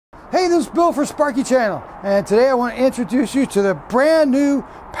Hey, this is Bill for Sparky Channel, and today I want to introduce you to the brand new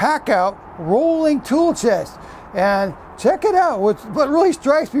pack-out rolling tool chest. And check it out. What really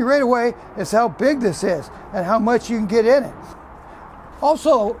strikes me right away is how big this is and how much you can get in it.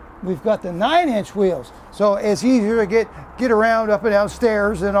 Also, we've got the 9-inch wheels, so it's easier to get around up and down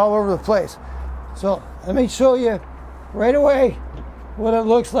stairs and all over the place. So let me show you right away what it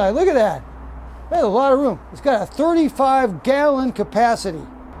looks like. Look at that. There's a lot of room. It's got a 35-gallon capacity.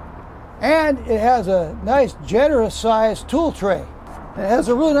 And it has a nice generous sized tool tray. And it has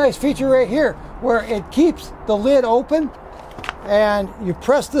a really nice feature right here where it keeps the lid open, and you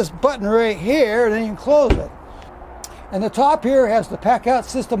press this button right here and then you can close it. And the top here has the pack out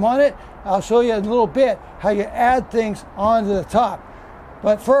system on it. I'll show you in a little bit how you add things onto the top.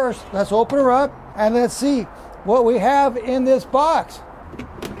 But first, let's open her up and let's see what we have in this box.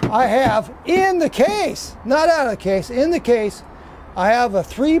 I have in the case, not out of the case, in the case, I have a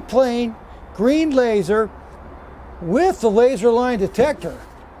 3-plane green laser with the laser line detector.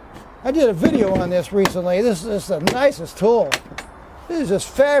 I did a video on this recently. This is the nicest tool. This is just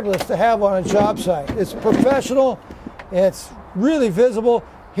fabulous to have on a job site. It's professional. It's really visible.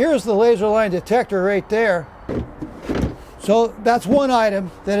 Here's the laser line detector right there. So that's one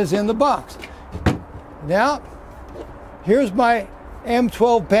item that is in the box. Now, here's my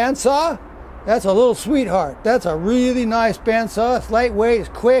M12 bandsaw. That's a little sweetheart. That's a really nice bandsaw. It's lightweight, it's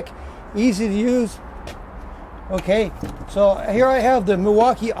quick, easy to use. Okay, so here I have the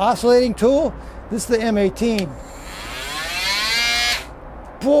Milwaukee oscillating tool. This is the M18.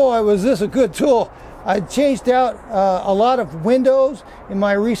 Boy, was this a good tool. I changed out a lot of windows in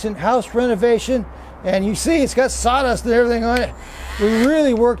my recent house renovation, and you see it's got sawdust and everything on it. We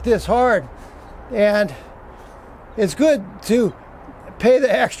really worked this hard, and it's good to pay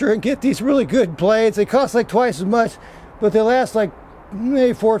the extra and get these really good blades. They cost like twice as much, but they last like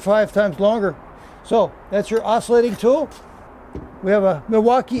maybe 4 or 5 times longer. So that's your oscillating tool. We have a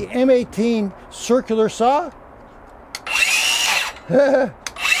Milwaukee M18 circular saw. It's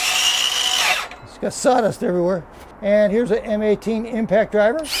got sawdust everywhere. And here's an M18 impact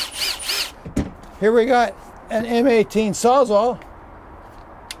driver. Here we got an M18 SAWZALL.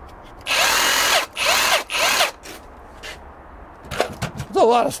 A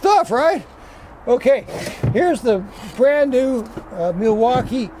lot of stuff, right? Okay, here's the brand new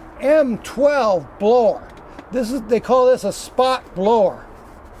Milwaukee M12 blower. They call this a spot blower.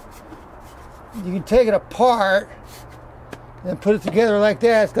 You can take it apart and put it together like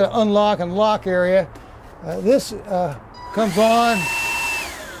that. It's got an unlock and lock area. This comes on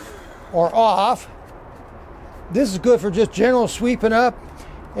or off. This is good for just general sweeping up,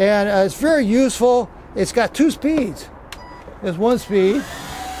 and it's very useful. It's got 2 speeds. There's 1 speed.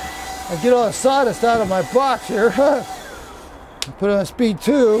 I get all the sawdust out of my box here. Put it on speed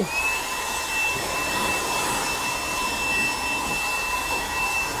 2.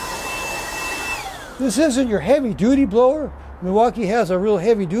 This isn't your heavy duty blower. Milwaukee has a real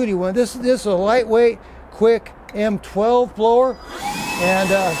heavy duty one. This is a lightweight, quick M12 blower. And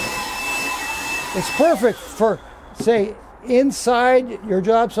it's perfect for, say, inside your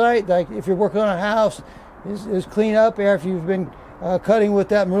job site, like if you're working on a house, is clean up after you've been cutting with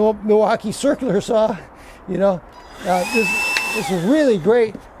that Milwaukee circular saw. You know, this is really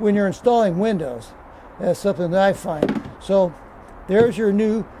great when you're installing windows. That's something that I find. So there's your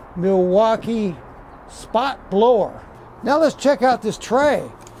new Milwaukee spot blower. Now let's check out this tray.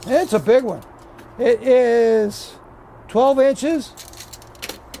 It's a big one. It is 12 inches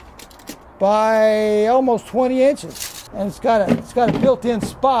by almost 20 inches, and it's got a built-in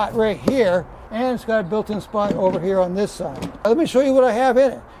spot right here. And it's got a built-in spot over here on this side. Let me show you what I have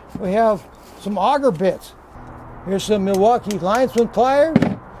in it. We have some auger bits. Here's some Milwaukee linesman pliers,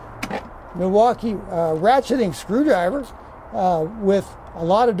 Milwaukee ratcheting screwdrivers with a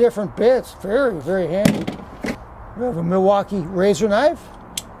lot of different bits. Very, very handy. We have a Milwaukee razor knife.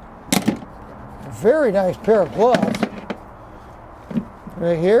 A very nice pair of gloves.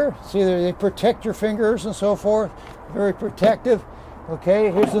 Right here. See, they protect your fingers and so forth. Very protective. Okay,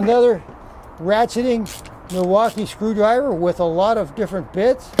 here's another ratcheting Milwaukee screwdriver with a lot of different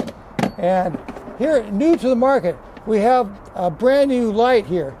bits. And here, new to the market, we have a brand new light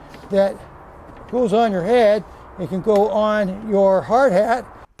here that goes on your head. It can go on your hard hat.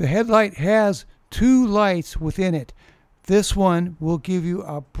 The headlight has 2 lights within it. This one will give you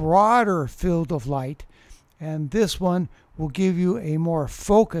a broader field of light, and this one will give you a more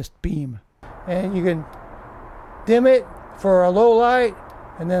focused beam. And you can dim it for a low light,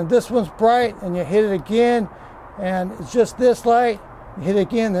 and then this one's bright, and you hit it again, and it's just this light, you hit it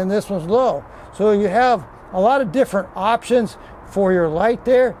again, then this one's low. So you have a lot of different options for your light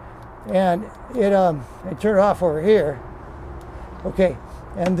there. and it I turn it off over here. Okay,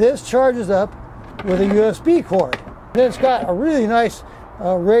 and this charges up with a USB cord. Then it's got a really nice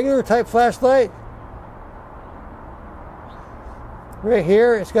regular type flashlight right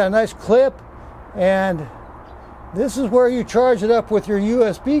here. It's got a nice clip, and this is where you charge it up with your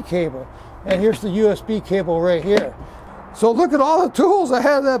USB cable. And here's the USB cable right here. So look at all the tools I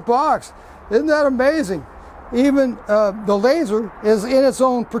have in that box. Isn't that amazing? Even the laser is in its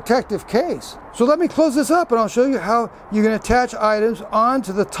own protective case. So let me close this up and I'll show you how you can attach items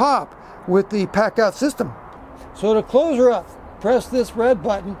onto the top with the pack-out system. So to close her up, press this red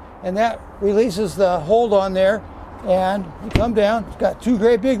button and that releases the hold on there, and you come down. It's got two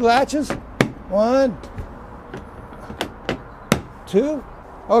great big latches. 1, 2.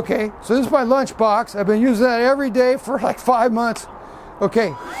 Okay, so this is my lunch box. I've been using that every day for like 5 months.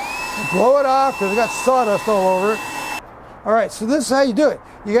 Okay, blow it off because it got sawdust all over it. All right, so this is how you do it.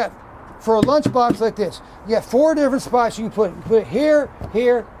 You got, for a lunch box like this, you got 4 different spots you can put it. You put it here,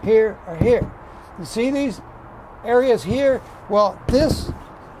 here, here, or here. You see these areas here? Well, this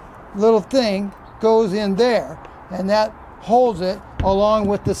little thing goes in there, and that holds it along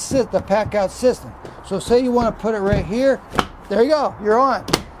with the pack-out system. So say you want to put it right here. There you go, you're on.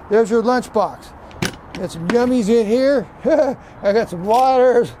 There's your lunch box. Got some yummies in here. I got some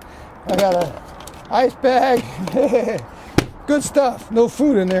waters. I got an ice bag. Good stuff. No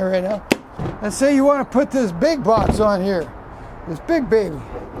food in there right now. And say you want to put this big box on here. This big baby.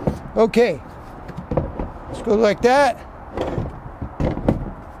 Okay. Let's go like that.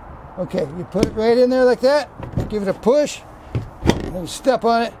 Okay, you put it right in there like that. Give it a push. And then you step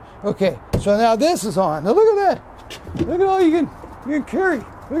on it. Okay, so now this is on. Now look at that. Look at all you can carry.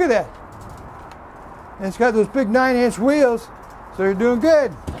 Look at that. And it's got those big 9-inch wheels, so you're doing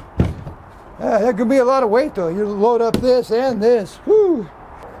good. That could be a lot of weight though. You load up this and this. Whew.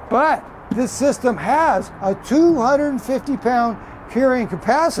 But this system has a 250-pound carrying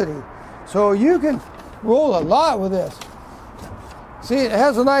capacity, so you can roll a lot with this. See, it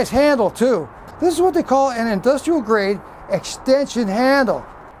has a nice handle too. This is what they call an industrial grade extension handle.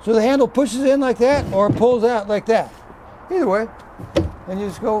 So the handle pushes in like that or pulls out like that. Either way. And you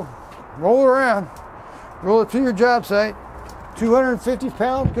just go roll around. Roll it to your job site.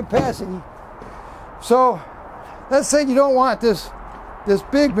 250-pound capacity. So let's say you don't want this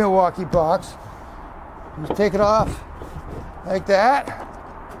big Milwaukee box. Just take it off like that.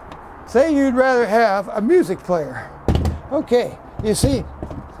 Say you'd rather have a music player. Okay, you see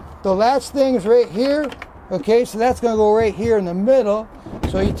the latch thing is right here. Okay, so that's going to go right here in the middle.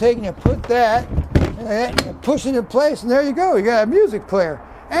 So you take and you put that and push it in place, and there you go. You got a music player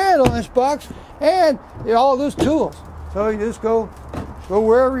and a lunch box and all those tools. So you just go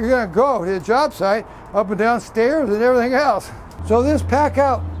wherever you're going to go, to the job site, up and down stairs and everything else. So this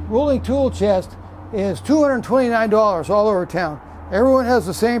pack-out rolling tool chest is $229 all over town. Everyone has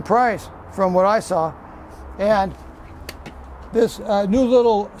the same price from what I saw. And this new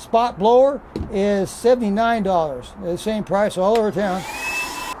little spot blower is $79. The same price all over town.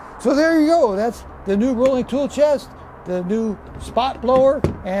 So there you go. That's the new rolling tool chest, the new spot blower,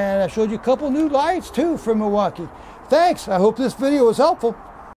 and I showed you a couple new lights too from Milwaukee. Thanks. I hope this video was helpful.